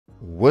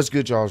What's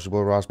good, y'all? It's your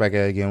boy Ross back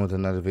at it again with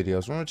another video.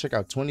 So we're gonna check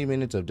out 20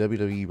 minutes of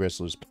WWE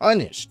wrestlers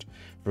punished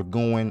for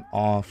going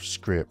off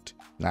script.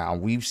 Now,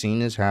 we've seen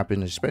this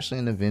happen, especially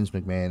in the Vince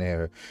McMahon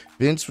era.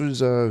 Vince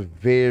was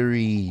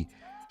very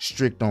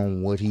strict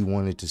on what he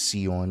wanted to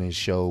see on his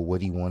show,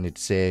 what he wanted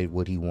said,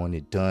 what he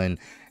wanted done.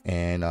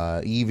 And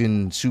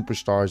even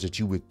superstars that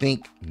you would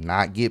think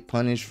not get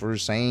punished for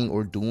saying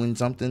or doing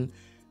something,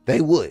 they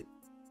would,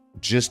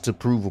 just to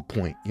prove a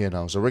point, you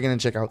know. So we're gonna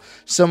check out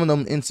some of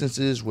them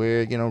instances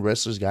where, you know,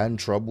 wrestlers got in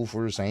trouble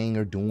for saying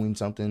or doing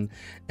something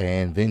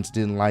and Vince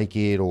didn't like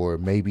it, or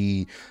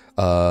maybe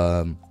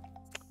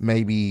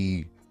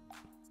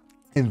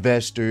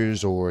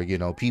investors, or, you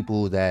know,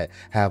 people that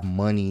have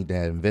money,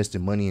 that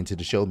invested money into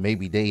the show,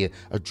 maybe they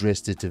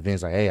addressed it to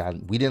Vince like, hey,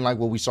 we didn't like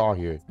what we saw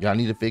here, y'all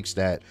need to fix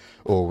that,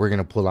 or we're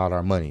gonna pull out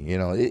our money. You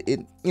know,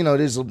 you know,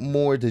 there's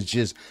more to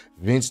just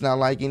Vince not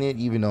liking it,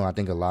 even though I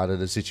think a lot of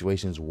the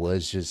situations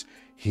was just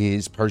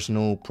his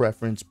personal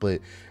preference, but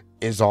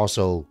it's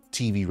also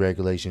TV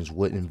regulations,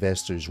 what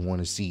investors want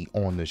to see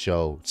on the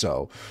show.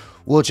 So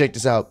we'll check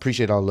this out.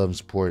 Appreciate all love and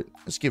support.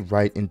 Let's get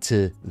right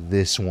into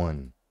this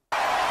one.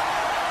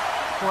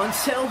 1,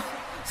 2,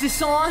 is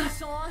this on?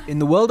 In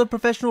the world of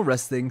professional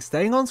wrestling,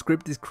 staying on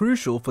script is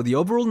crucial for the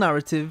overall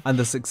narrative and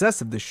the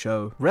success of the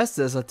show.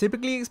 Wrestlers are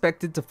typically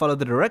expected to follow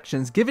the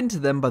directions given to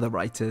them by the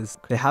writers.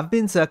 There have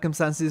been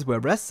circumstances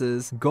where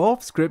wrestlers go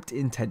off script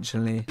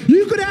intentionally.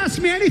 You could ask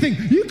me anything.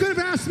 You could have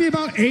asked me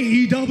about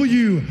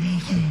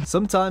AEW.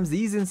 Sometimes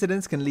these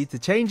incidents can lead to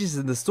changes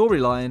in the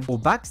storyline or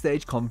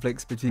backstage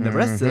conflicts between the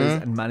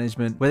wrestlers and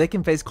management, where they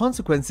can face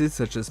consequences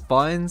such as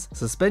fines,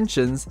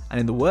 suspensions, and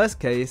in the worst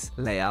case,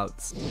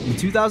 layouts. In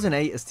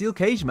 2008, a steel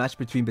cage match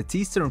between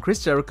Batista and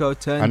Chris Jericho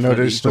turned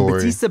heavy when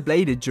Batista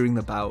bladed during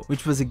the bout,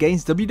 which was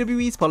against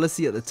WWE's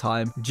policy at the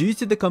time due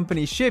to the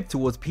company's shift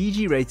towards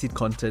PG-rated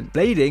content.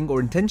 Blading, or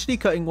intentionally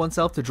cutting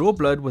oneself to draw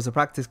blood, was a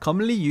practice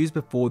commonly used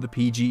before the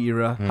PG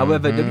era.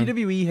 However,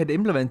 WWE had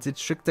implemented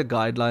stricter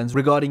guidelines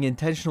regarding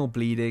intentional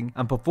bleeding,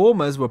 and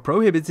performers were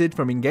prohibited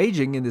from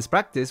engaging in this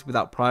practice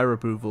without prior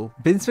approval.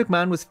 Vince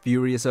McMahon was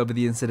furious over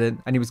the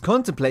incident, and he was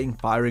contemplating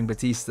firing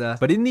Batista,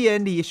 but in the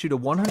end he issued a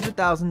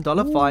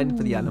 $100,000 fine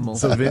for the animal.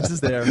 So Vince is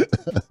there.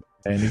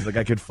 And he's like,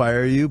 I could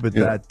fire you, but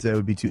that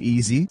would be too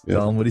easy.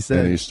 Tell him what he said.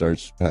 And he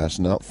starts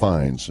passing out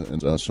fines.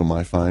 And so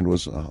my fine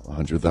was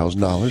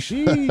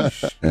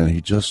 $100,000. And he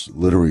just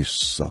literally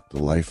sucked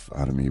the life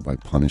out of me by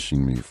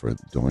punishing me for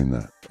doing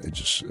that.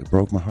 It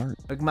broke my heart.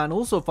 McMahon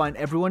also fined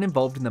everyone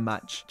involved in the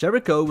match.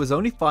 Jericho was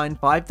only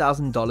fined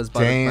 $5,000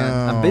 by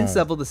McMahon, and Vince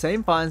leveled the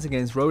same fines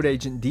against road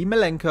agent Dean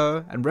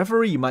Malenko and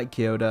referee Mike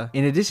Chioda.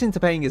 In addition to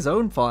paying his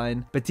own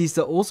fine,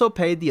 Batista also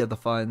paid the other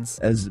fines.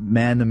 As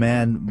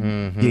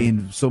man-to-man,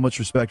 gained so much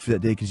respect for that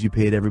day because you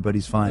paid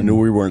everybody's fine. I knew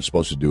we weren't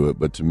supposed to do it,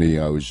 but to me,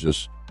 it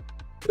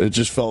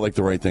just felt like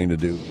the right thing to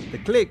do. The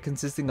Clique,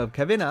 consisting of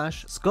Kevin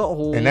Nash, Scott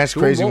Hall, and that's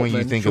Shawn crazy Waltman, when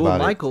you think Shawn about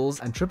Michaels,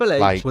 and Triple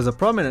H, like, was a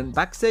prominent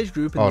backstage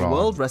group in the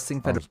World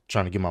Wrestling Federation. I'm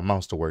trying to get my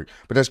mouse to work,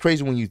 but that's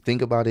crazy when you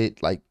think about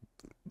it. Like,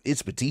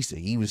 it's Batista.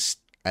 He was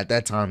at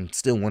that time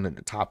still one of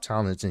the top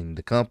talents in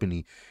the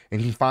company, and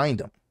he fined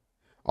him,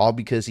 all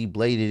because he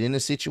bladed in a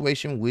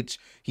situation which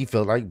he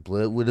felt like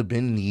blood would have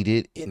been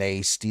needed in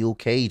a steel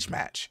cage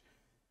match.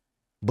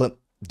 But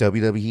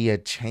WWE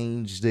had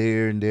changed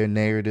their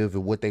narrative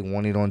of what they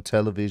wanted on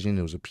television.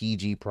 It was a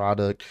PG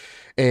product,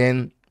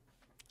 and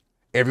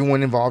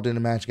everyone involved in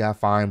the match got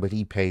fined, but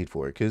he paid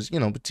for it because, you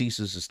know,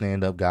 Batista's a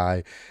stand-up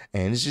guy,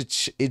 and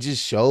it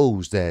just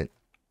shows that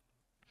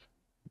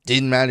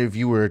didn't matter if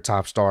you were a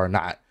top star or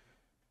not,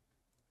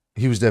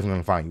 he was definitely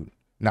gonna fine you.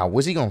 Now,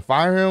 was he gonna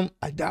fire him?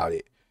 I doubt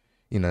it.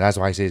 You know, that's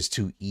why I say it's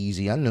too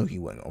easy. I knew he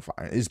wasn't gonna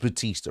fire him. It's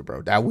Batista,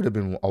 bro. That would have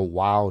been a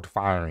wild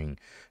firing,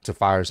 to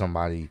fire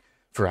somebody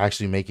for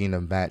actually making the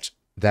match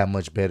that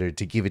much better,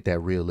 to give it that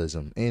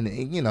realism.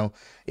 And you know,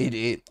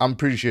 I'm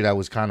pretty sure that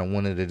was kind of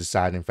one of the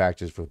deciding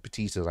factors for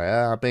Batista. Like,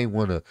 I may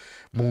want to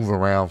move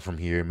around from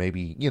here.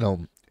 Maybe, you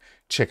know,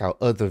 check out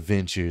other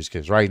ventures,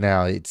 because right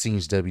now it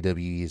seems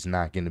WWE is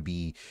not going to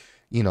be,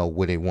 you know,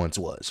 what it once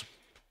was.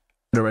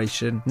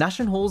 Nash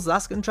and Hall's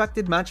last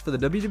contracted match for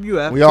the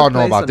WWF we all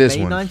know about this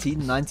May one. 19,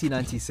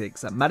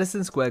 1996 at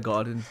Madison Square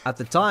Garden. At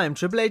the time,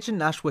 Triple H and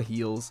Nash were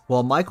heels,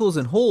 while Michaels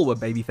and Hall were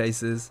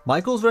babyfaces.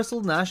 Michaels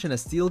wrestled Nash in a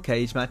steel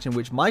cage match in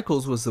which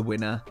Michaels was the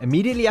winner.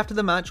 Immediately after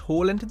the match,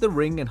 Hall entered the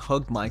ring and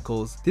hugged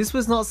Michaels. This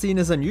was not seen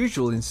as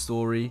unusual in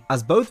story,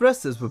 as both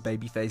wrestlers were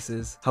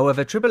babyfaces.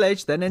 However, Triple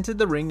H then entered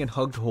the ring and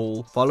hugged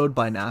Hall, followed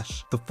by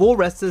Nash. The four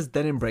wrestlers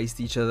then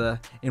embraced each other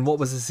in what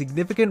was a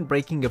significant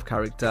breaking of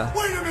character.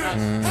 Wait a minute!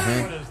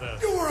 Hey, what is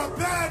this? You were a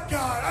bad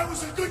guy! I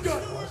was a good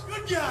guy! You were a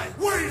good guy!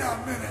 Wait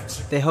a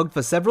minute! They hugged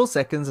for several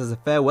seconds as a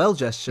farewell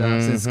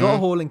gesture, since Scott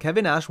Hall and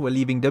Kevin Nash were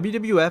leaving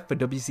WWF for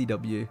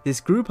WCW. This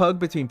group hug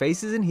between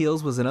faces and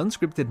heels was an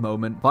unscripted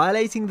moment,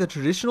 violating the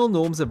traditional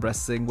norms of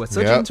wrestling, where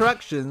such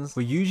interactions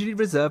were usually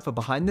reserved for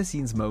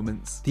behind-the-scenes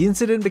moments. The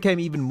incident became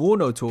even more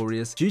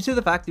notorious due to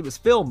the fact it was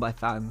filmed by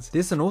fans.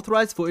 This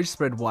unauthorized footage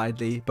spread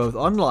widely, both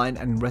online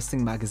and in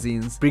wrestling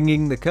magazines,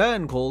 bringing the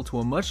curtain call to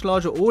a much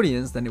larger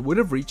audience than it would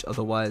have reached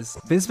otherwise.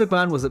 Vince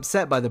McMahon was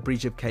upset by the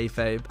breach of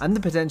kayfabe and the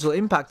potential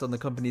impact on the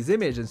company's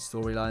image and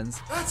storylines.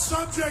 That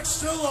subject's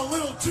still a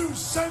little too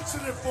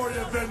sensitive for you,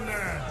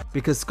 Vinner.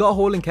 Because Scott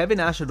Hall and Kevin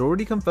Nash had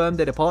already confirmed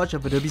their departure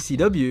for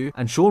WCW,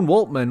 and Shawn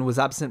Waltman was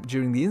absent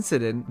during the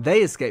incident,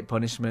 they escaped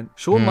punishment.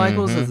 Shawn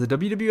Michaels, as the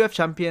WWF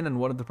champion and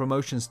one of the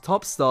promotion's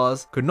top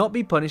stars, could not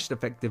be punished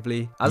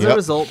effectively. As a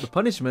result, the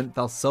punishment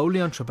fell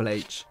solely on Triple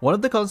H. One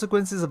of the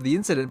consequences of the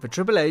incident for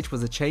Triple H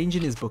was a change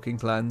in his booking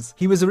plans.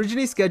 He was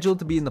originally scheduled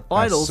to be in the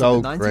finals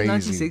of the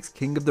 1996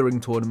 King of the Ring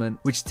tournament,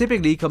 which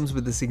typically comes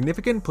with a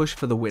significant push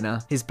for the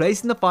winner. His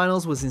place in the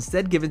finals was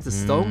instead given to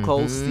Stone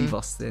Cold Steve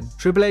Austin.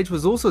 Triple H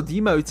was also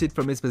demoted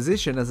from his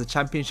position as a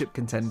championship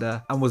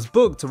contender and was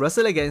booked to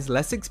wrestle against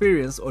less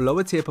experienced or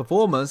lower tier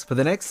performers for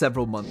the next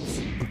several months.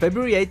 On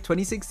February 8,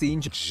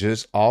 2016,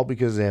 just all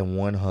because of that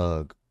one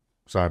hug.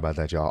 Sorry about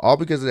that, y'all. All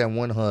because of that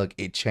one hug,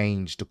 it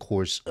changed the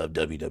course of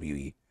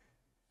WWE.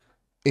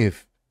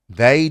 If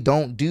they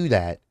don't do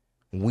that,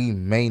 we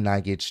may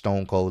not get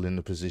Stone Cold in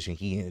the position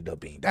he ended up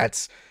being.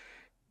 That's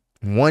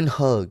one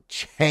hug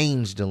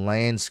changed the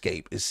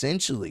landscape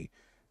essentially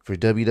for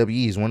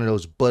WWE. Is one of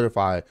those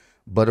butterfly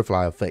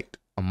effect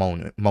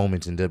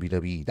moments in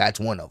WWE. That's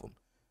one of them.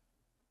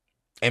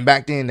 And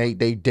back then, they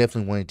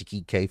definitely wanted to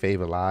keep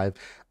kayfabe alive.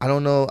 I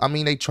don't know. I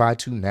mean, they try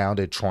to now.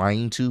 They're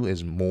trying to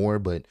as more,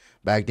 but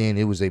back then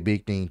it was a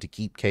big thing to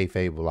keep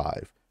kayfabe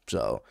alive.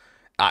 So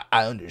I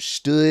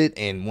understood.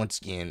 And once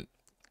again,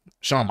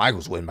 Shawn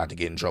Michaels wasn't about to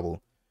get in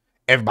trouble.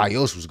 Everybody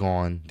else was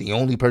gone. The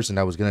only person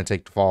that was going to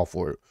take the fall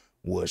for it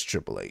was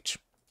Triple H.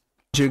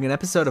 During an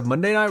episode of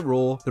Monday Night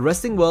Raw, the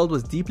wrestling world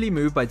was deeply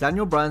moved by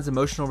Daniel Bryan's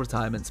emotional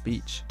retirement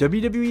speech.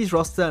 WWE's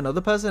roster and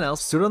other personnel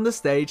stood on the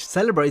stage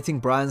celebrating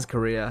Bryan's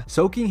career,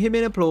 soaking him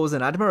in applause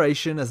and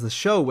admiration as the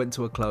show went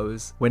to a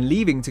close. When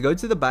leaving to go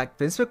to the back,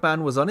 Vince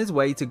McMahon was on his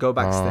way to go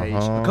backstage,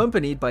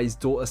 accompanied by his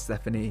daughter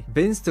Stephanie.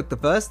 Vince took the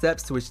first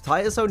steps, to which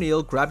Titus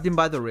O'Neil grabbed him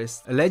by the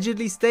wrist,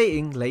 allegedly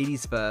stating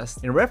 "ladies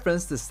first" in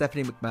reference to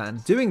Stephanie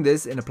McMahon, doing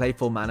this in a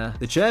playful manner.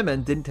 The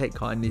chairman didn't take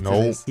kindly to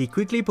this. He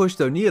quickly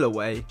pushed O'Neil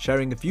away,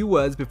 sharing a few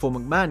words before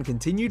McMahon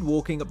continued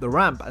walking up the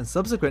ramp and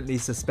subsequently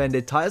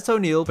suspended Titus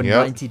O'Neil for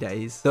 90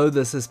 days, though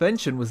the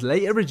suspension was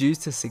later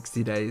reduced to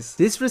 60 days.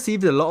 This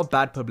received a lot of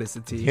bad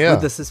publicity,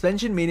 with the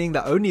suspension meaning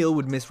that O'Neil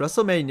would miss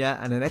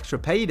WrestleMania and an extra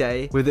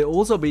payday, with it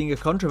also being a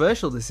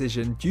controversial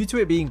decision due to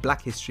it being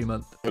Black History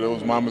Month. It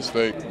was my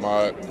mistake.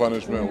 My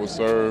punishment was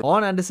served.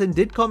 Arn Anderson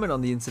did comment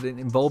on the incident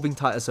involving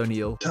Titus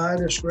O'Neil.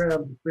 Titus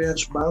grabbed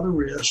Vince by the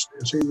wrist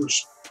as he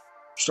was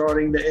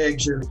starting to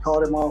exit and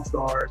caught him off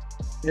guard,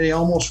 and he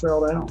almost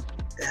fell down.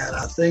 And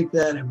I think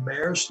that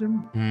embarrassed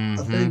him.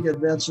 I think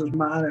in Vince's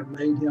mind it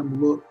made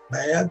him look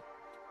bad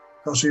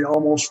because he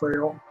almost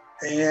fell,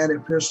 and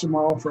it pissed him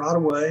off right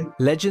away.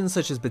 Legends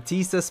such as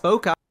Batista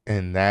spoke out.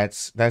 And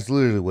that's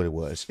literally what it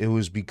was. It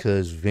was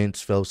because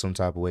Vince felt some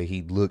type of way. He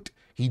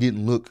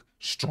didn't look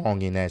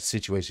strong in that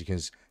situation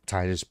because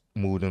Titus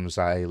moved him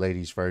aside, "Hey,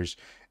 ladies first,"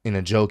 in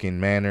a joking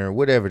manner,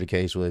 whatever the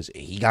case was.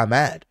 He got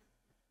mad.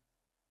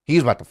 He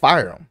was about to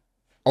fire him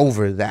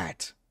over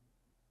that.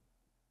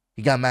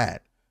 He got mad.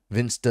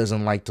 Vince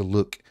doesn't like to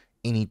look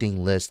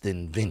anything less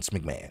than Vince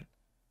McMahon.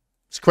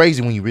 It's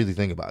crazy when you really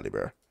think about it,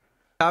 bro.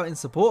 Out in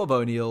support of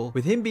O'Neil,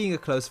 with him being a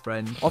close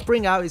friend,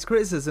 offering out his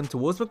criticism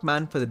towards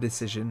McMahon for the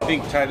decision. I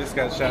think Titus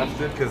got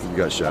shafted because You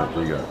got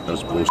shafted.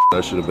 That's bullshit.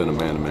 That should have been a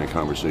man-to-man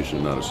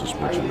conversation, not a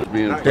suspension.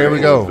 There we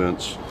go.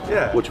 Vince,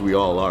 Yeah. which we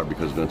all are,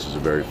 because Vince is a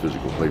very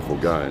physical, playful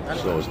guy.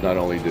 So it's not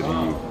only did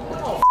he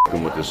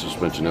him with the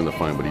suspension and the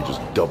fine, but he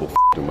just double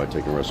him by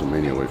taking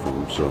WrestleMania away from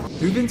him. So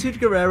Juventud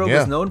Guerrero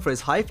was known for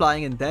his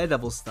high-flying and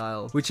daredevil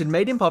style, which had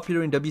made him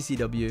popular in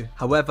WCW.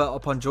 However,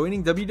 upon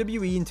joining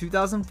WWE in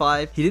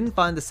 2005, he didn't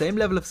find the same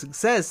level of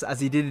success as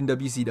he did in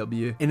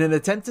WCW. In an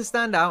attempt to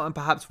stand out and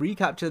perhaps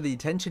recapture the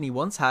attention he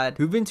once had,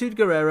 Juventud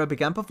Guerrero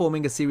began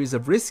performing a series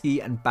of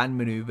risky and banned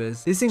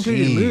maneuvers. This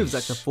included moves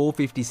like the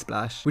 450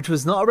 splash, which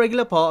was not a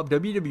regular part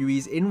of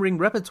WWE's in-ring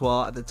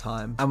repertoire at the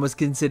time, and was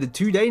considered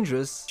too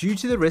dangerous due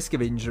to the risk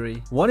of injury.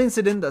 One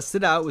incident that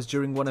stood out was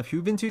during one of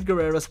Juventud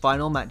Guerrero's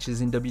final matches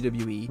in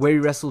WWE, where he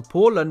wrestled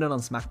Paul London on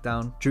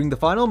SmackDown. During the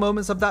final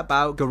moments of that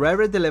bout,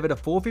 Guerrero delivered a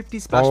 450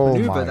 splash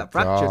maneuver that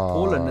fractured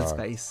Paul London's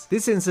face.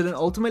 This incident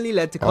ultimately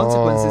led to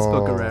consequences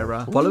for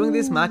Guerrero. Following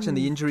this match and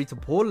the injury to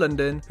Paul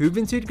London,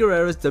 Juventud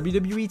Guerrero's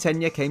WWE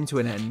tenure came to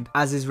an end,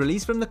 as his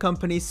release from the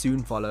company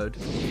soon followed.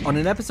 On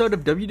an episode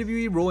of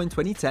WWE Raw in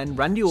 2010,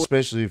 Randy Orton,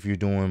 especially if you're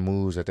doing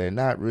moves that they're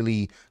not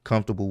really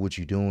comfortable with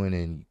you doing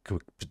and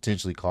could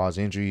potentially cause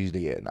injuries,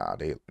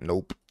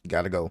 nope,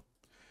 gotta go.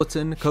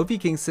 Orton, Kofi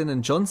Kingston,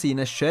 and John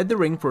Cena shared the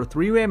ring for a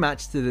three-way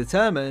match to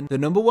determine the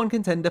 #1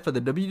 contender for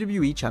the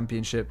WWE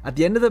Championship. At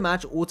the end of the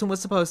match, Orton was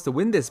supposed to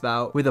win this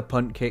bout with a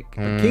punt kick,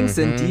 but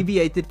Kingston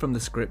deviated from the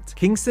script.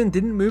 Kingston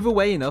didn't move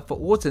away enough for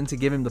Orton to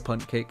give him the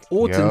punt kick.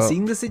 Orton,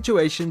 seeing the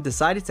situation,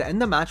 decided to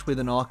end the match with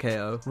an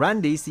RKO.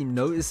 Randy seemed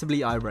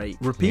noticeably irate,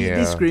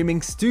 repeatedly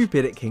screaming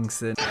 "stupid" at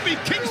Kingston.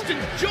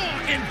 Kingston's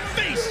jaw and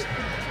face.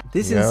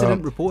 This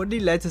incident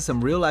reportedly led to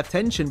some real-life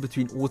tension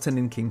between Orton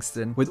and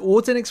Kingston, with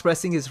Orton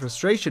expressing his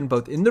frustration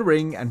both in the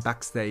ring and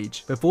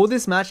backstage. Before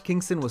this match,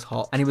 Kingston was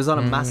hot, and he was on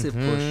a massive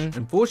push.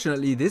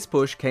 Unfortunately, this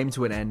push came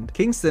to an end.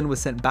 Kingston was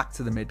sent back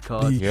to the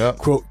mid-card.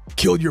 Quote,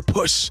 killed your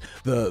push,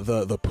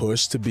 the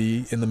push to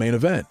be in the main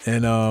event,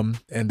 and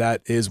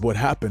that is what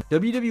happened.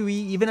 WWE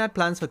even had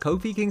plans for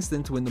Kofi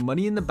Kingston to win the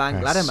Money in the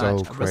Bank ladder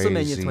match at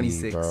WrestleMania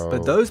 26,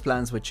 but those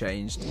plans were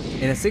changed.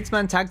 In a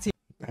 6-man tag team.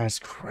 That's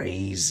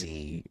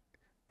crazy.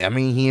 I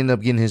mean, he ended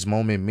up getting his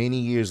moment many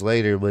years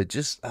later, but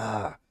just,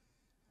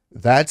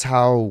 that's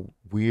how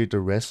weird the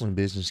wrestling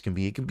business can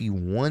be. It can be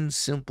one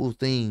simple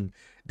thing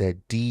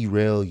that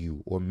derail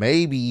you or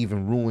maybe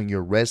even ruin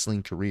your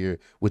wrestling career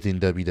within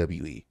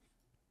WWE.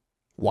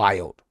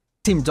 Wild.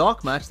 Team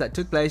Dark match that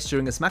took place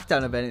during a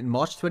SmackDown event in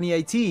March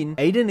 2018,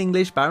 Aiden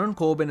English, Baron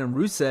Corbin, and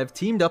Rusev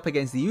teamed up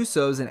against the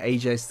Usos and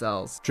AJ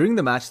Styles. During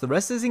the match, the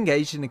wrestlers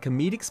engaged in a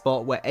comedic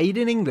spot where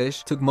Aiden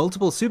English took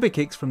multiple super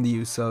kicks from the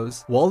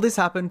Usos. While this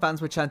happened,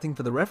 fans were chanting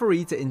for the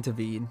referee to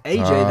intervene.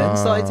 AJ then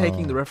started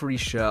taking the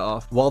referee's shirt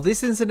off. While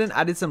this incident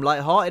added some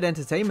light-hearted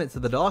entertainment to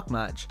the Dark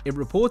match, it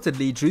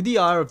reportedly drew the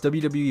ire of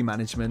WWE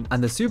management,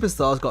 and the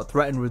superstars got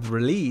threatened with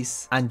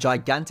release and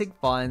gigantic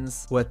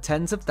fines worth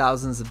tens of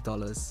thousands of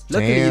dollars.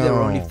 Luckily, they were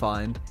only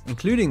fined,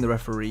 including the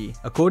referee.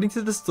 According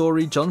to the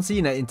story, John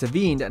Cena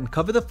intervened and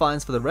covered the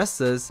fines for the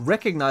wrestlers,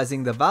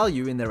 recognizing the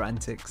value in their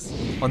antics.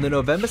 On the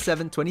November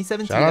 7,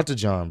 2017... Shout out to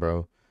John,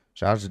 bro.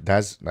 Shout out to,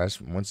 that's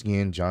once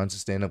again, John's a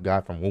stand-up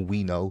guy from what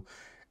we know,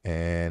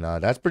 and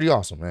that's pretty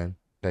awesome, man,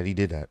 that he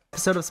did that.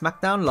 Episode of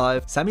SmackDown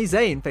Live, Sami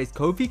Zayn faced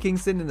Kofi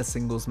Kingston in a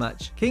singles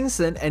match.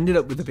 Kingston ended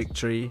up with the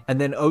victory,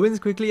 and then Owens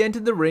quickly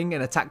entered the ring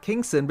and attacked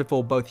Kingston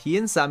before both he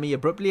and Sami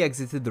abruptly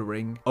exited the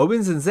ring.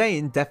 Owens and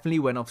Zayn definitely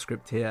went off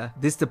script here.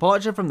 This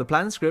departure from the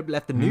planned script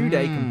left the New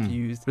Day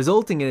confused,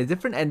 resulting in a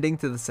different ending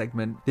to the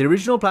segment. The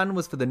original plan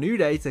was for the New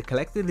Day to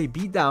collectively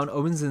beat down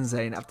Owens and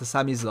Zayn after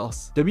Sami's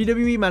loss.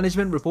 WWE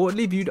management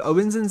reportedly viewed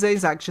Owens and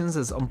Zayn's actions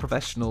as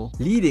unprofessional,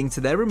 leading to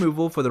their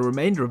removal for the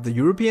remainder of the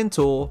European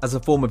tour as a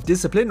form of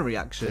disciplinary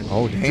action.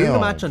 Oh, damn. During the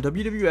match on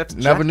WWF's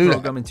Jack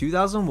program in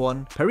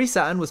 2001, Perry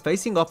Saturn was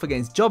facing off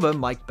against jobber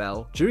Mike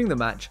Bell. During the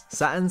match,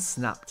 Saturn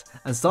snapped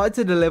and started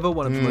to deliver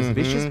one of the most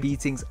vicious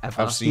beatings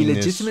ever. He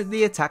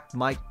legitimately attacked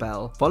Mike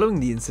Bell.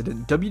 Following the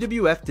incident,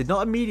 WWF did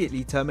not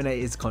immediately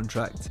terminate his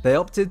contract. They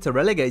opted to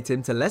relegate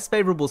him to less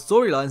favorable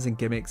storylines and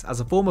gimmicks as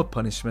a form of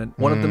punishment.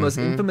 One of the most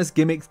infamous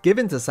gimmicks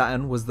given to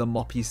Saturn was the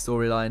moppy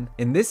storyline.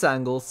 In this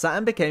angle,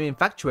 Saturn became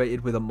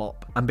infatuated with a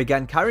mop and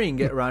began carrying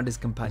it around his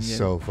companion.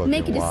 So fucking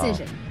Make a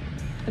decision.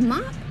 The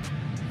mop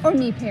or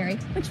me, Perry?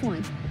 Which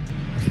one?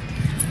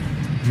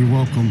 You're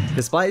welcome.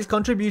 Despite his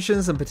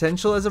contributions and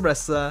potential as a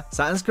wrestler,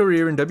 Saturn's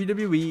career in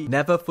WWE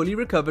never fully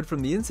recovered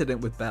from the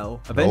incident with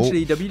Bell.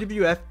 Eventually,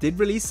 WWF did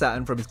release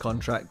Saturn from his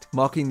contract,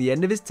 marking the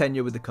end of his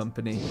tenure with the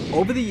company.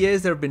 Over the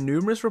years, there have been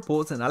numerous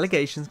reports and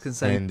allegations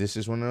concerning... And this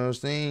is one of those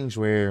things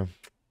where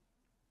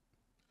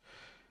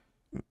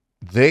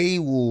they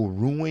will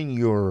ruin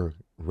your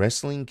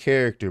wrestling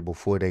character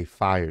before they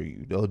fire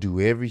you. They'll do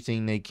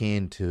everything they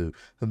can to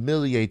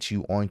humiliate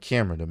you on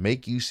camera, to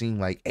make you seem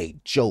like a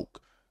joke,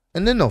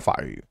 and then they'll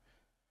fire you,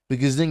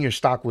 because then your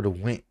stock would have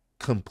went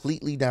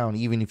completely down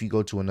even if you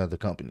go to another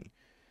company,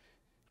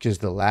 because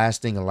the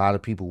last thing a lot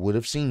of people would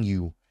have seen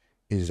you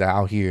is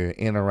out here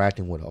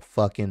interacting with a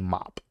fucking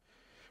mop.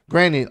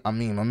 Granted, I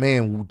mean, my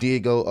man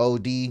did go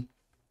OD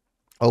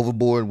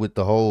overboard with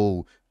the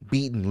whole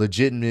beating,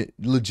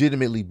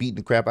 legitimately beating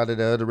the crap out of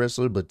the other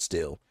wrestler, but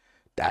still,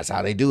 that's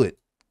how they do it.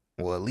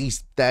 Well, at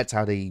least that's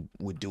how they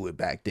would do it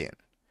back then.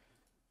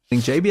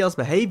 JBL's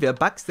behavior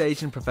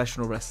backstage in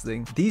professional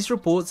wrestling. These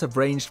reports have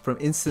ranged from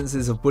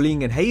instances of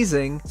bullying and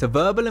hazing to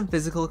verbal and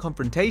physical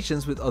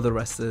confrontations with other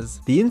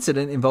wrestlers. The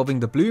incident involving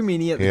the Blue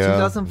Meanie at the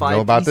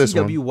 2005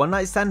 ECW One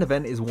Night Stand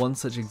event is one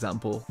such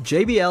example.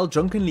 JBL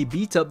drunkenly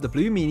beat up the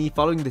Blue Meanie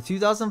following the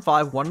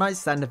 2005 One Night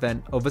Stand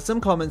event over some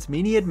comments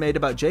Meanie had made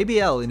about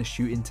JBL in a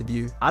shoot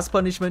interview. As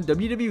punishment,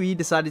 WWE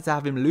decided to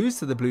have him lose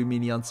to the Blue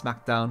Meanie on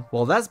SmackDown.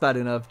 While that's bad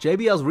enough,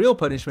 JBL's real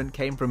punishment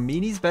came from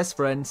Meanie's best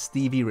friend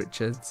Stevie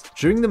Richards.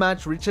 During the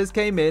match, Richards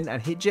came in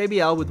and hit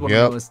JBL with one of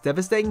the most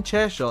devastating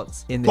chair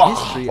shots in the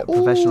history of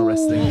professional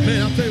wrestling. Oh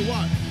man, I'll tell you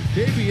what,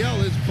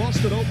 JBL is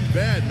busted open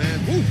bad,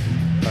 man. Woo.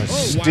 A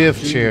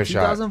stiff chair the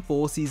shot.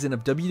 2004 season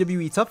of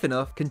WWE Tough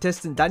Enough,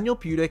 contestant Daniel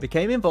Puder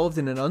became involved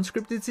in an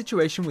unscripted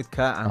situation with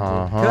Kurt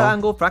Angle. Kurt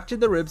Angle fractured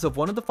the ribs of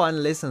one of the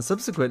finalists and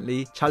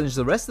subsequently challenged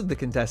the rest of the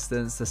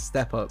contestants to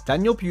step up.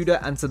 Daniel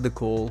Puder answered the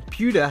call.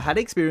 Puder had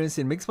experience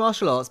in mixed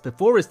martial arts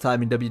before his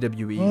time in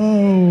WWE.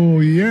 Oh,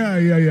 yeah.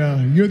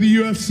 You're the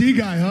UFC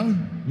guy, huh?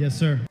 Yes,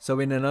 sir. So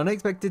in an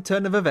unexpected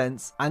turn of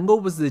events, Angle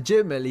was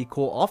legitimately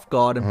caught off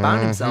guard and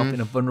found himself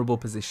in a vulnerable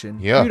position.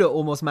 Puder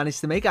almost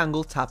managed to make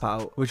Angle tap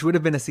out, which would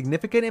have been a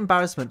significant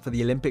embarrassment for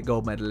the Olympic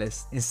gold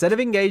medalist. Instead of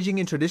engaging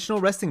in traditional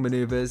wrestling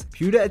maneuvers,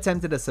 Puder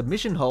attempted a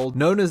submission hold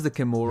known as the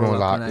Kimura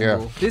lock on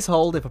Angle. This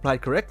hold, if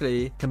applied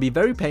correctly, can be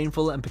very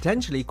painful and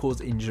potentially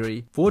cause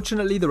injury.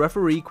 Fortunately, the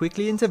referee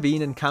quickly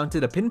intervened and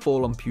countered a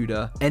pinfall on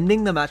Puder,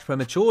 ending the match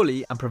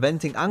prematurely and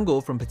preventing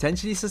Angle from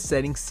potentially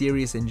sustaining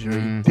serious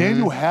injury.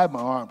 Daniel had my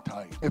arm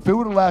tight. If it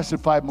would have lasted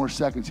 5 more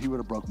seconds, he would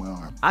have broke my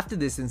arm. After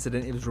this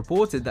incident, it was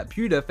reported that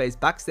Puder faced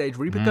backstage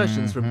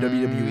repercussions from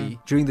WWE.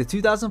 During the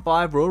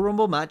 2005 Royal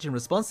Rumble match, in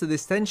response to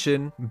this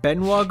tension,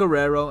 Benoit,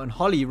 Guerrero, and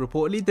Holly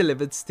reportedly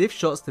delivered stiff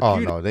shots to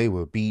Puder. Oh no, they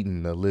were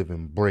beating the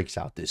living breaks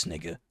out this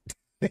nigga.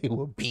 They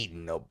were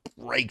beating the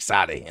breaks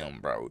out of him,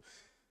 bro.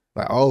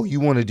 Like, oh, you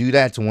want to do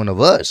that to one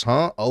of us,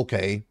 huh?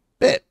 Okay,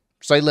 bet.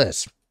 Say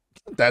less.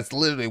 That's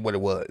literally what it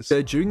was.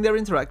 During their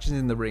interactions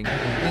in the ring.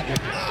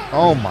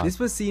 Oh my. This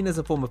was seen as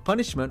a form of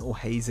punishment or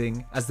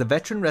hazing, as the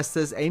veteran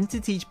wrestlers aimed to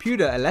teach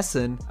Puder a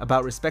lesson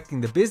about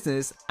respecting the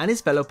business and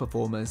his fellow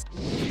performers.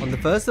 On the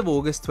 1st of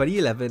August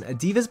 2011, a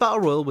Divas Battle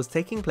Royal was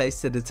taking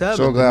place to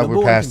determine the number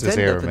one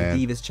contender for the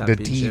Divas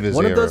Championship.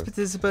 One of those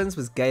participants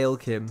was Gail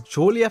Kim.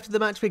 Shortly after the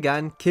match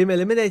began, Kim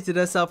eliminated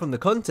herself from the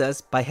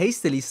contest by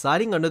hastily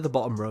sliding under the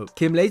bottom rope.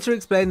 Kim later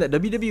explained that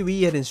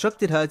WWE had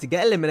instructed her to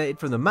get eliminated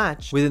from the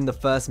match within the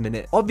first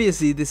minute.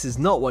 Obviously, this is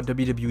not what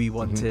WWE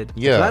wanted.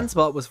 The plan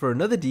spot was for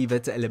another Diva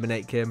to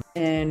eliminate Kim.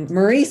 And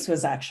Maurice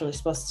was actually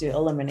supposed to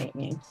eliminate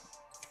me,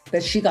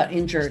 but she got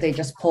injured. They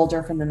just pulled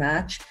her from the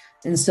match.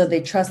 And so they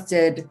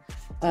trusted,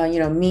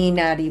 me,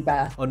 Natty,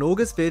 Beth. On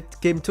August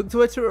 5th, Kim took to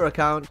her Twitter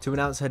account to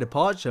announce her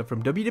departure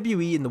from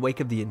WWE in the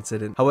wake of the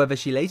incident. However,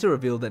 she later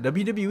revealed that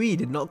WWE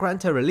did not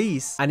grant her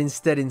release and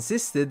instead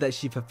insisted that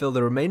she fulfill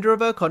the remainder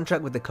of her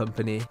contract with the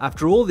company.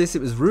 After all this,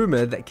 it was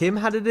rumored that Kim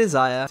had a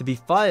desire to be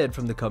fired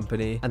from the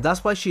company, and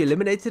that's why she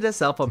eliminated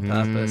herself on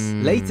purpose.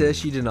 Later,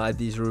 she denied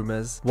these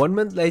rumors. 1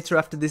 month later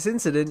after this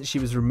incident, she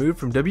was removed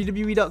from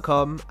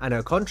WWE.com and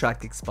her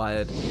contract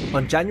expired.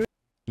 On January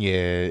Yeah,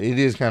 it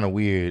is kind of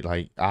weird.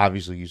 Like,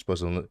 obviously, you're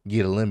supposed to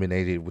get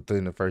eliminated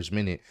within the first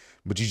minute,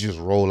 but you just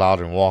roll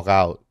out and walk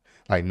out.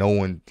 Like, no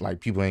one, like,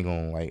 people ain't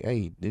gonna, like,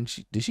 hey, did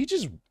she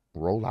just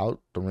roll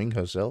out the ring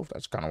herself?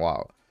 That's kind of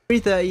wild.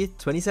 February 30th,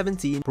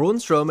 2017, Braun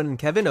Strowman and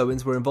Kevin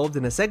Owens were involved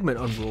in a segment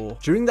on Raw.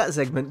 During that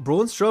segment,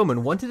 Braun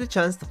Strowman wanted a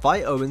chance to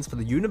fight Owens for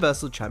the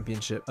Universal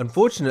Championship.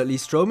 Unfortunately,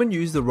 Strowman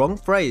used the wrong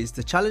phrase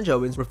to challenge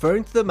Owens,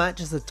 referring to the match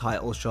as a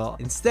title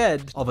shot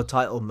instead of a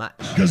title match.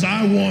 Because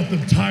I want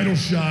the title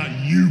shot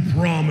you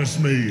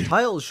promised me.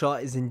 Title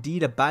shot is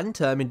indeed a banned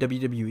term in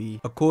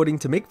WWE, according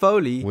to Mick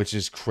Foley. Which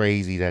is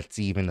crazy that's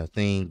even a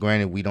thing.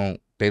 Granted,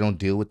 they don't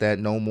deal with that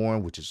no more,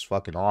 which is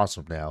fucking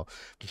awesome now.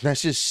 But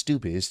that's just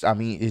stupid.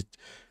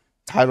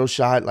 Title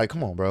shot, like,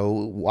 come on, bro.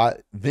 Why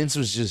Vince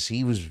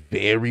he was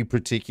very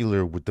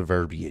particular with the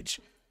verbiage.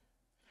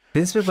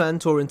 Vince McMahon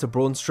tore into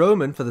Braun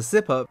Strowman for the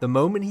slip-up the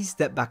moment he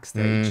stepped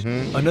backstage.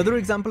 Another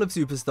example of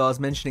superstars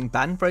mentioning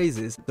banned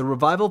phrases, the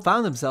Revival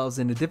found themselves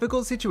in a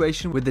difficult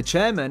situation with the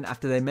chairman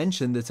after they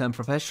mentioned the term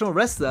professional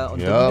wrestler on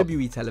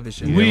WWE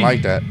television. You didn't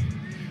like that.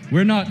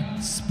 We're not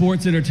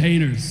sports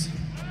entertainers.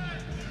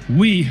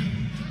 We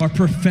are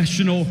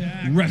professional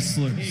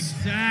wrestlers.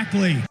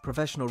 Exactly.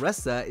 Professional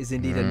wrestler is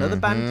indeed another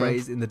banned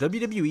phrase in the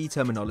WWE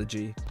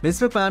terminology.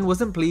 Vince McMahon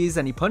wasn't pleased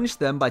and he punished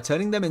them by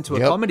turning them into a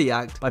comedy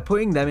act by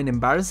putting them in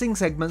embarrassing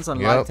segments on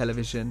live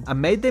television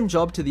and made them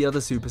job to the other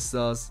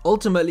superstars.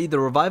 Ultimately, the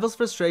Revival's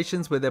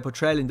frustrations with their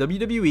portrayal in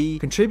WWE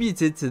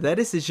contributed to their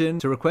decision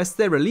to request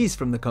their release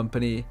from the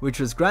company, which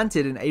was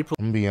granted in April.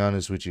 I'm gonna be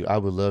honest with you. I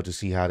would love to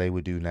see how they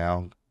would do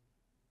now.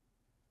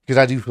 Because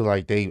I do feel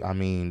like they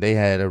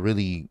had a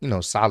really,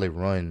 solid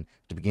run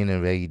at the beginning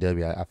of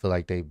AEW. I feel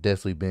like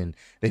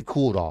they've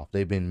cooled off.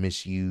 They've been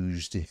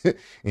misused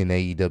in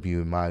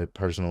AEW, in my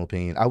personal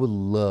opinion. I would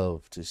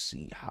love to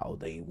see how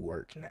they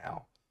work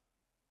now.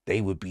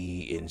 They would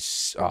be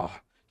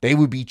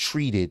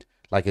treated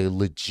like a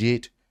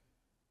legit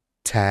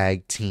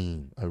tag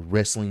team, a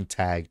wrestling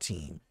tag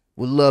team.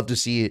 Would love to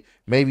see it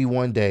maybe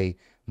one day,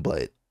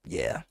 but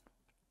yeah.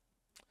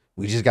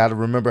 We just got to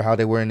remember how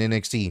they were in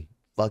NXT.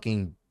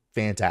 Fucking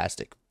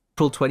fantastic.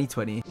 April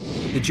 2020.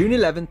 The June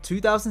 11,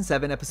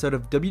 2007 episode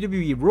of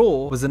WWE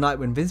Raw was the night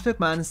when Vince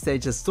McMahon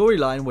staged a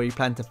storyline where he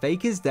planned to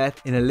fake his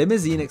death in a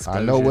limousine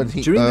explosion. I know what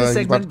he, During this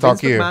he's about segment, to talk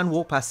Vince here. McMahon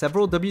walked past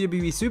several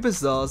WWE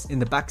superstars in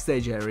the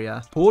backstage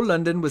area. Paul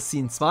London was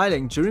seen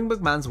smiling during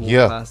McMahon's walk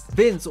past.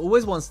 Vince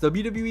always wants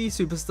WWE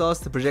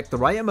superstars to project the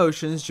right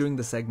emotions during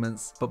the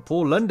segments, but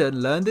Paul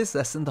London learned this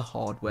lesson the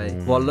hard way.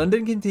 While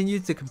London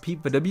continued to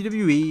compete for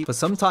WWE for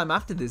some time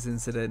after this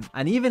incident,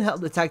 and even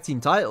held the tag team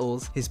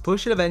titles, his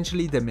push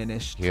eventually diminished.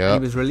 He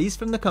was released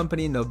from the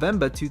company in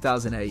November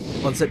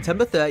 2008. On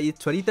September 30th,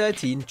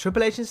 2013,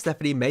 Triple H and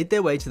Stephanie made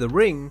their way to the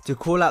ring to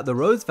call out the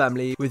Rhodes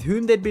family, with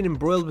whom they'd been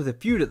embroiled with a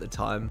feud at the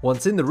time.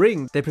 Once in the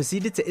ring, they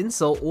proceeded to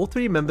insult all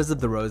three members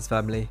of the Rhodes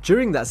family.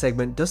 During that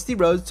segment, Dusty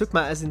Rhodes took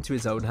matters into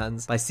his own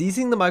hands by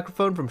seizing the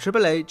microphone from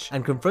Triple H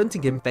and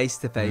confronting him face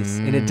to face.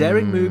 In a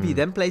daring move, he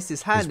then placed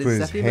his hand in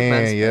Stephanie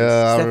McMahon's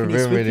face. Stephanie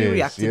swiftly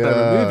reacted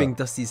by removing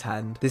Dusty's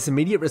hand. This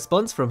immediate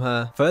response from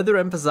her further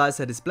emphasized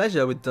her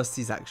displeasure with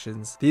Dusty's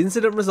actions. The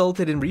incident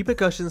resulted in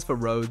repercussions for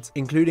Rhodes,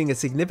 including a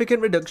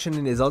significant reduction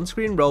in his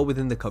on-screen role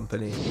within the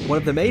company. One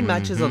of the main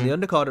matches on the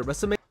undercard at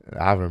WrestleMania.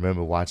 I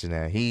remember watching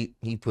that. He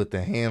put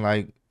the hand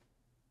like,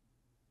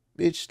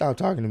 bitch, stop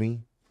talking to me.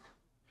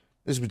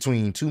 This is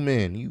between two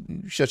men. You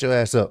shut your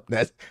ass up.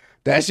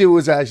 That shit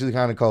was actually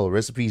kind of cold.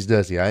 Rest in peace,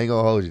 Dusty. I ain't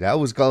gonna hold you. That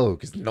was cold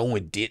because no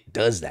one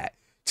does that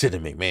to the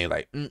McMahon.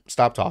 Like,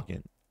 stop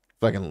talking.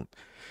 Fucking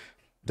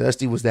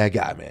Dusty was that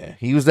guy, man.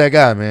 He was that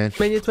guy, man.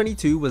 WrestleMania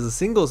 22 was a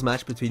singles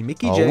match between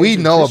Mickey James we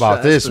and know Trish about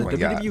Stratus this for one,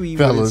 the WWE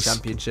fellas. Women's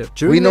Championship.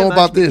 During We know their match,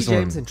 about this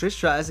Mickey James one. and Trish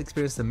Stratus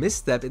experienced a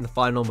misstep in the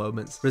final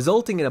moments,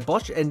 resulting in a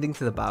botched ending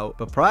to the bout.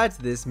 But prior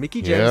to this,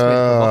 Mickey James made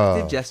a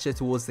provocative gesture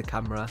towards the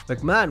camera.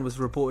 McMahon was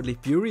reportedly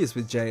furious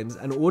with James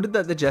and ordered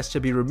that the gesture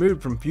be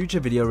removed from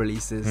future video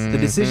releases. The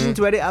decision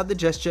to edit out the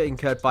gesture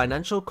incurred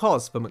financial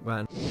costs for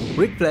McMahon.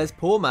 Ric Flair's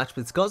poor match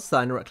with Scott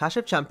Steiner at Clash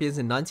of Champions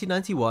in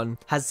 1991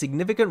 has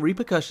significant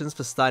repercussions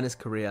for Steiner's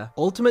career,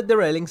 ultimately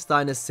derailing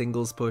Steiner's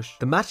singles push.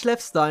 The match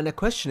left Steiner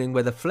questioning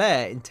whether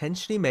Flair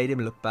intentionally made him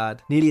look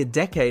bad. Nearly a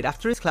decade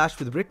after his clash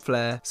with Ric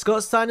Flair,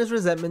 Scott Steiner's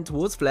resentment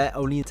towards Flair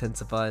only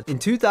intensified. In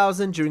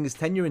 2000, during his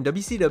tenure in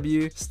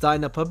WCW,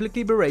 Steiner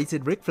publicly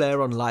berated Ric Flair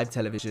on live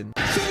television.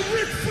 So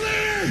Ric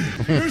Flair,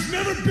 there's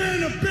never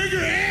been a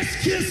bigger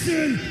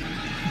ass-kissing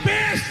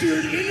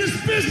bastard in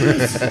this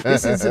business.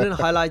 This incident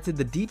highlighted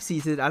the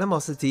deep-seated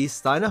animosity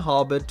Steiner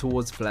harbored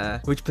towards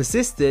Flair, which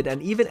persisted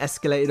and even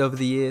escalated over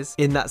the years.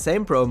 In that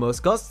same promo,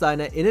 Scott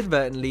Steiner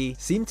inadvertently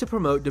seemed to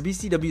promote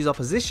WCW's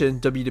opposition,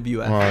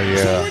 WWF.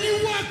 So when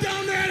you walked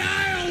down that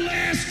aisle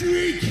last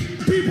week,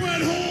 people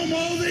at home,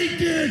 all they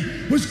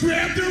did was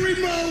grab their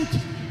remote,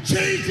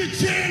 change the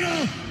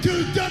channel to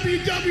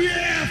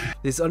WWF.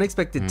 This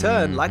unexpected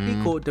turn likely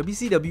caught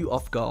WCW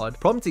off guard,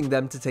 prompting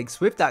them to take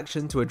swift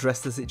action to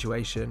address the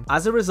situation.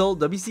 As a result,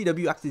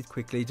 WCW acted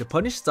quickly to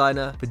punish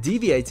Steiner for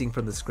deviating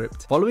from the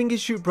script. Following his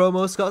shoot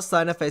promo, Scott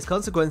Steiner faced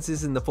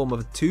consequences in the form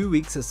of a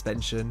 2-week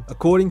suspension.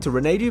 According to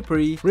Rene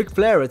Dupree, Ric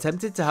Flair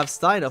attempted to have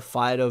Steiner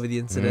fired over the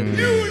incident.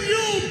 You and your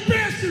old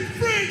bastard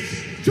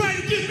friends trying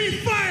to get me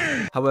fired.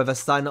 However,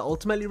 Steiner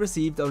ultimately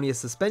received only a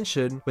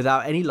suspension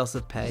without any loss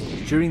of pay.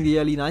 During the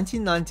early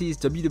 1990s,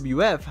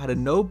 WWF had a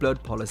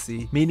no-blood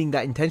policy, meaning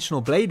that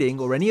intentional blading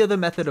or any other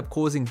method of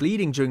causing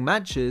bleeding during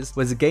matches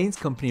was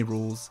against company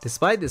rules.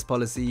 Despite this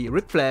policy,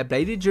 Ric Flair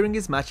bladed during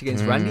his match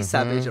against Randy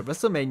Savage at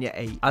WrestleMania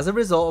 8. As a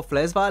result of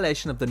Flair's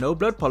violation of the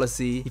no-blood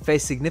policy, he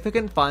faced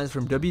significant fines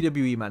from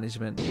WWE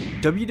management.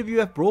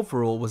 WWF Brawl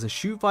for All was a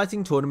shoot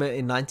fighting tournament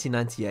in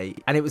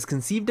 1998, and it was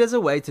conceived as a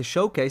way to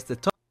showcase the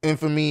top. And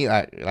for me,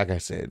 like I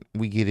said,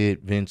 we get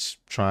it. Vince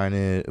trying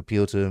to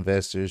appeal to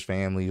investors,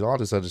 families, all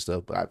this other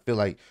stuff. But I feel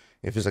like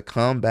if it's a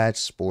combat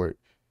sport,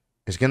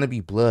 it's going to be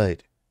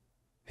blood.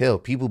 Hell,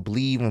 people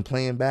bleed when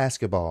playing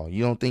basketball.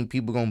 You don't think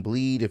people going to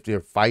bleed if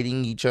they're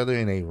fighting each other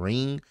in a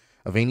ring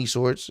of any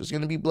sorts? It's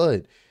going to be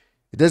blood.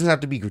 It doesn't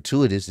have to be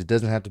gratuitous. It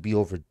doesn't have to be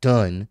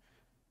overdone.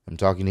 I'm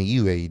talking to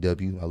you,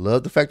 AEW. I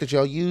love the fact that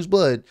y'all use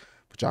blood,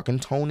 but y'all can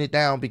tone it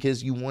down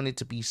because you want it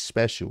to be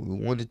special. You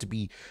want it to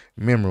be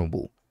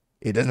memorable.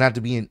 It doesn't have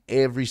to be in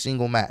every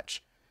single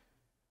match.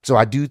 So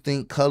I do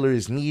think color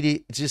is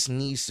needed. It just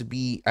needs to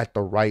be at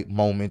the right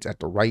moments, at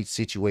the right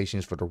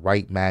situations, for the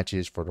right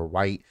matches, for the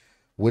right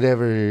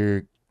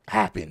whatever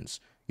happens.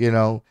 You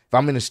know, if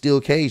I'm in a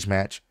steel cage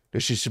match, there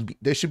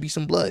should be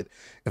some blood.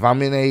 If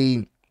I'm in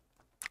a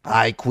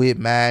I quit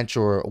match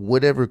or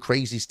whatever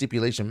crazy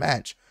stipulation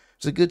match,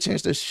 there's a good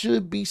chance there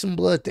should be some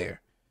blood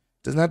there.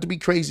 It doesn't have to be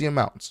crazy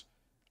amounts.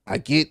 I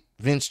get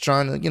Vince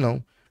trying to, you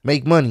know,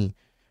 make money.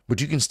 But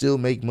you can still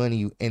make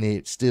money and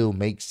it still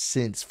makes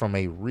sense from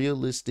a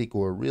realistic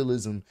or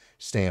realism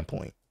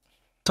standpoint.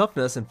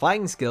 toughness and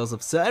fighting skills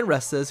of certain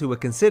wrestlers who were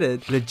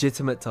considered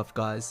legitimate tough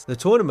guys. The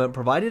tournament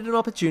provided an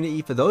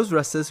opportunity for those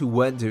wrestlers who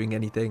weren't doing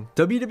anything.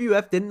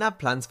 WWF didn't have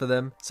plans for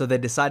them, so they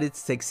decided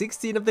to take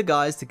 16 of the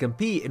guys to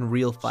compete in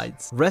real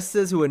fights.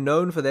 Wrestlers who were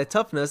known for their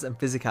toughness and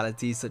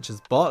physicality, such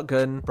as Bart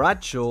Gunn,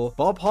 Bradshaw,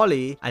 Bob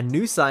Holly, and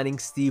new signing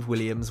Steve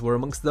Williams were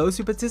amongst those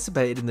who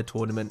participated in the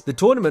tournament. The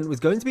tournament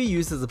was going to be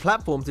used as a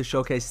platform to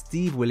showcase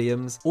Steve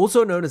Williams,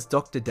 also known as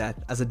Dr.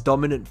 Death, as a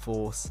dominant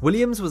force.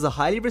 Williams was a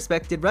highly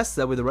respected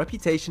wrestler with a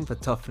reputation for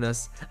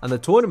toughness, and the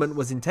tournament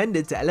was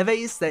intended to elevate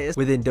his status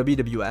within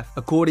WWF.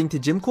 According to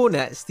Jim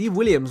Cornette, Steve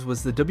Williams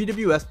was the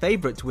WWF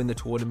favorite to win the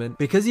tournament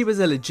because he was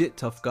a legit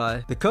tough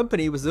guy. The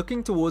company was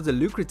looking towards a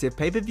lucrative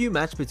pay-per-view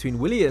match between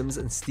Williams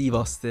and Steve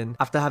Austin.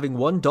 After having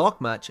one dark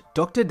match,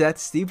 Dr. Death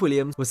Steve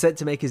Williams was set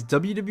to make his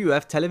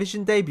WWF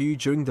television debut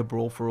during the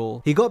Brawl for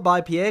All. He got by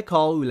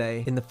Pierre-Carl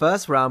Ouellet in the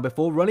first round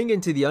before running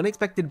into the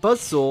unexpected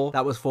buzzsaw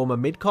that was former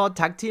mid-card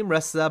tag team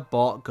wrestler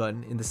Bart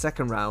Gunn in the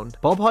second round.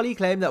 Bob Holly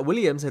claimed that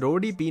Williams had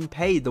already been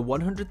paid the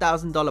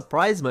 $100,000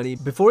 prize money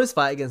before his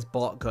fight against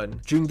Bart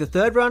Gunn. During the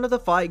third round of the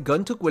fight,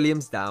 Gunn took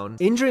Williams down,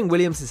 injuring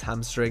Williams'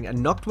 hamstring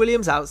and knocked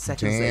Williams out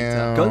seconds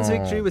later. Gunn's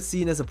victory was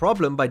seen as a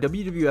problem by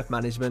WWF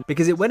management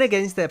because it went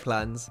against their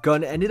plans.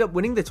 Gunn ended up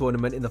winning the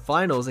tournament in the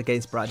finals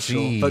against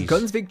Bradshaw, but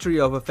Gunn's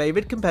victory over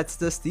favored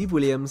competitor Steve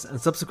Williams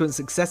and subsequent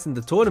success in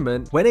the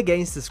tournament went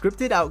against the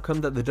scripted outcome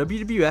that the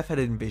WWF had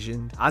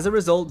envisioned. As a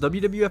result,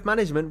 WWF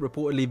management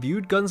reportedly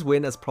viewed Gunn's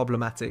win as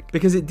problematic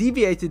because it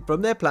deviated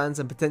from their plans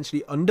and potentially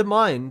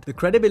undermined the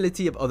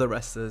credibility of other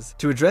wrestlers.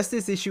 To address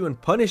this issue and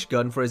punish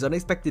Gunn for his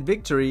unexpected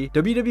victory,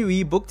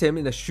 WWE booked him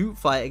in a shoot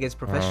fight against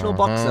professional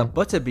boxer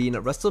Butterbean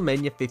at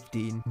WrestleMania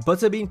 15.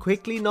 Butterbean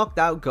quickly knocked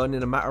out Gunn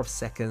in a matter of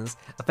seconds,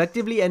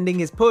 effectively ending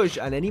his push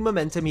and any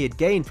momentum he had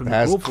gained from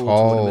the Brawl for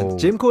All tournament.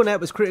 Jim Cornette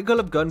was critical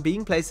of Gunn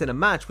being placed in a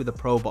match with a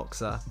pro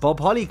boxer. Bob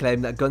Holly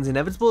claimed that Gunn's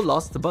inevitable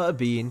loss to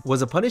Butterbean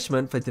was a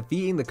punishment for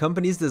defeating the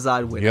company's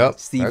desired winner,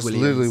 Steve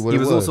Williams. He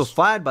was also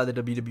fired by the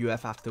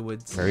WWF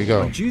afterwards. There you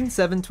go. On June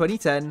 7,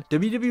 2010,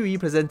 WWE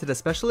presented a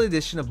special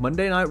edition of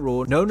Monday Night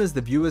Raw known as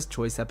the Viewer's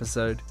Choice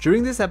episode.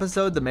 During this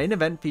episode, the main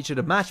event featured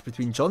a match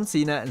between John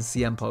Cena and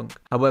CM Punk.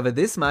 However,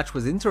 this match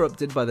was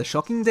interrupted by the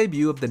shocking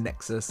debut of the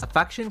Nexus, a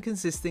faction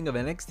consisting of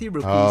NXT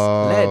rookies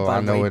led by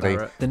Wade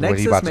Barrett. The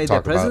Nexus made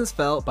their presence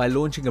felt by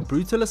launching a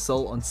brutal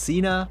assault on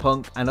Cena,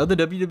 Punk, and other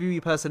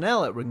WWE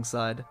personnel at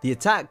ringside. The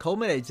attack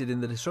culminated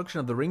in the destruction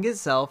of the ring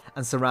itself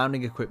and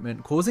surrounding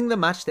equipment, causing the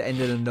match to end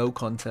in a no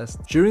contest.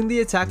 During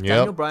the attack,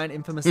 Daniel Bryan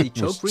infamously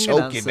choked ring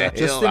announcer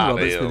Justin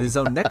Roberts with his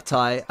own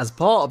necktie as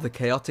part of the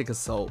chaotic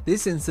assault.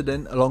 This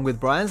incident, along with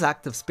Bryan's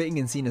act of spitting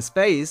in Cena's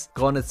face,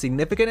 garnered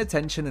significant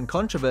attention and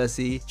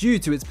controversy due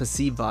to its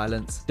perceived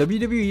violence.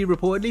 WWE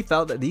reportedly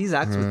felt that these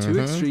acts were too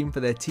extreme for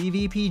their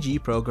TV PG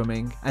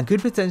programming and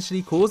could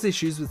potentially cause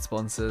issues with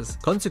sponsors.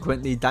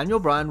 Consequently, Daniel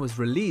Bryan was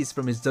released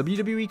from his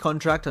WWE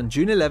contract on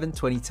June 11,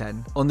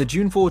 2010. On the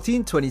June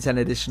 14, 2010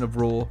 edition of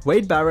Raw,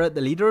 Wade Barrett,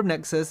 the leader of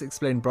Nexus,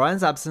 explained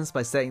Bryan's absence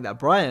by saying that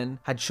Bryan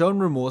had shown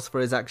remorse for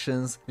his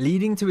actions,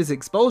 leading to his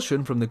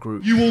expulsion from the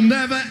group. You will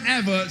never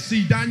ever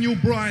see Daniel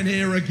Bryan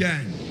here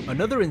again.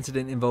 Another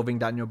incident involving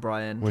Daniel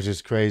Bryan, which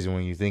is crazy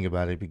when you think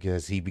about it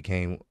because he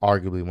became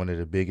arguably one of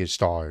the biggest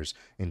stars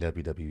in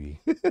WWE.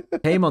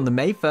 came on the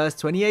May 1st,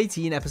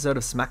 2018 episode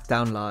of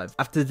SmackDown Live.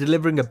 After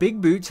delivering a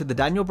big boot to the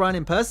Daniel Bryan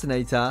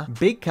impersonator,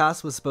 Big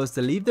Cass was supposed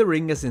to leave the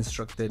ring as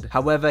instructed.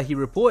 However, he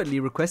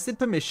reportedly requested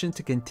permission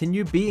to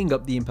continue beating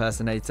up the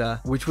impersonator,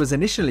 which was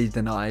initially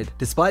denied.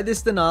 Despite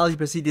this denial, he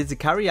proceeded to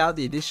carry out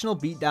the additional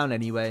beatdown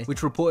anyway,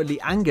 which reportedly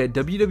angered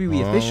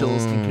WWE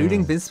officials,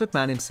 including Vince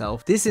McMahon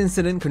himself. This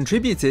incident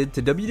contributed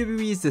to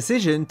WWE's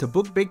decision to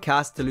book Big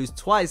Cass to lose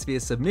twice via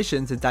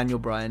submission to Daniel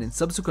Bryan in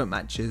subsequent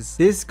matches.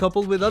 This,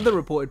 coupled with other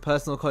reported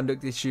personal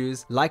conduct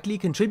issues, likely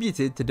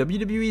contributed to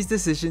WWE's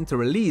decision to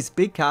release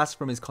Big Cass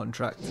from his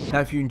contract.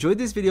 Now, if you enjoyed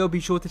this video, be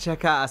sure to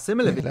check out our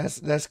similar video.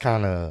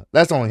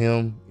 That's on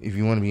him. If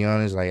you want to be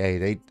honest, like,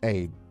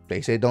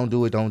 they said don't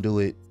do it, don't do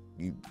it.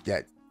 You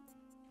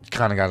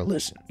kind of got to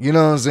listen. You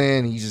know what I'm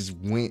saying? He just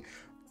went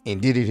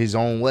and did it his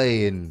own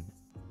way, and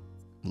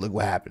look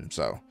what happened.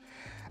 So,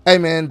 hey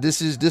man,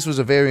 this was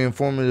a very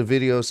informative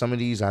video. Some of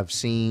these I've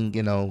seen,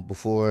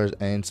 before,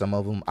 and some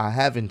of them I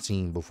haven't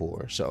seen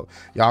before. So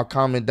y'all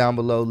comment down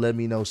below, let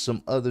me know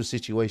some other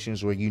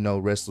situations where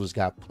wrestlers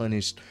got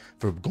punished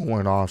for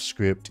going off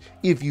script,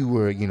 if you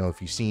were,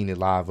 if you seen it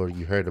live or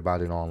you heard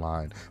about it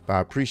online. But I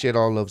appreciate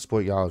all the love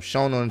support y'all have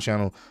shown on the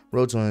channel.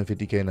 Road to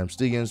 150K, and I'm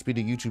still getting speed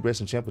of YouTube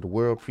wrestling champ of the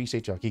world.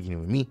 Appreciate y'all kicking it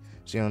with me.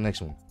 See you on the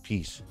next one.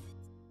 Peace.